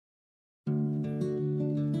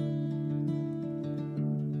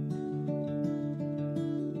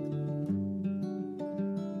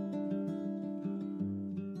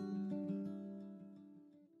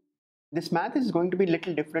This math is going to be a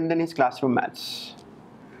little different than his classroom maths.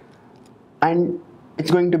 And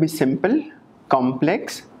it's going to be simple,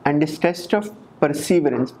 complex, and this test of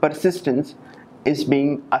perseverance, persistence is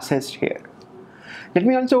being assessed here. Let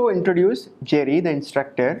me also introduce Jerry, the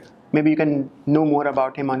instructor. Maybe you can know more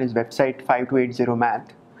about him on his website 5280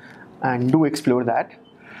 Math and do explore that.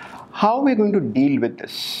 How we're going to deal with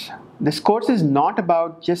this. This course is not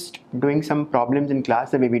about just doing some problems in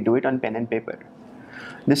class the way we do it on pen and paper.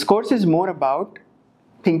 This course is more about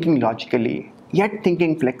thinking logically, yet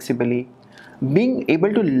thinking flexibly, being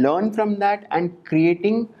able to learn from that and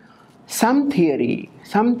creating some theory,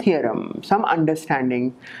 some theorem, some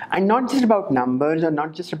understanding, and not just about numbers or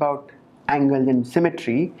not just about angles and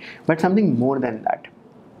symmetry, but something more than that.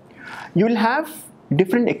 You will have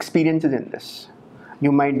different experiences in this.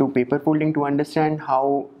 You might do paper folding to understand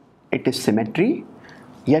how it is symmetry,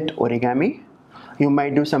 yet origami. You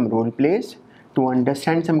might do some role plays to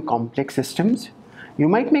understand some complex systems. You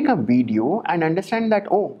might make a video and understand that,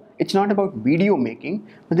 oh, it's not about video making,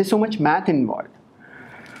 but there's so much math involved.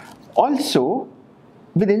 Also,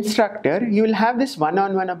 with instructor, you will have this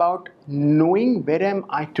one-on-one about knowing where am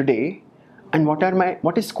I today and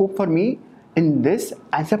what is scope for me in this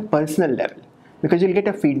as a personal level, because you'll get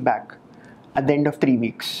a feedback at the end of 3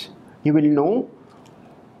 weeks. You will know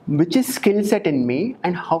which is skill set in me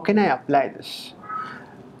and how can I apply this.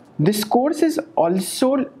 This course is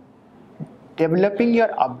also developing your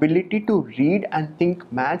ability to read and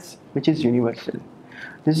think maths, which is universal.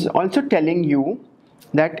 This is also telling you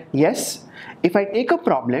that yes, if I take a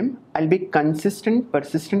problem, I'll be consistent,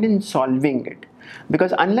 persistent in solving it.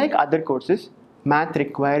 Because unlike other courses, math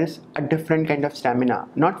requires a different kind of stamina,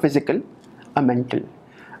 not physical, a mental.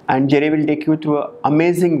 And Jerry will take you to an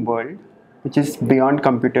amazing world, which is beyond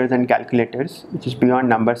computers and calculators, which is beyond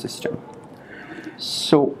number system.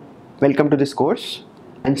 So, welcome to this course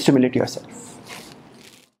and stimulate yourself.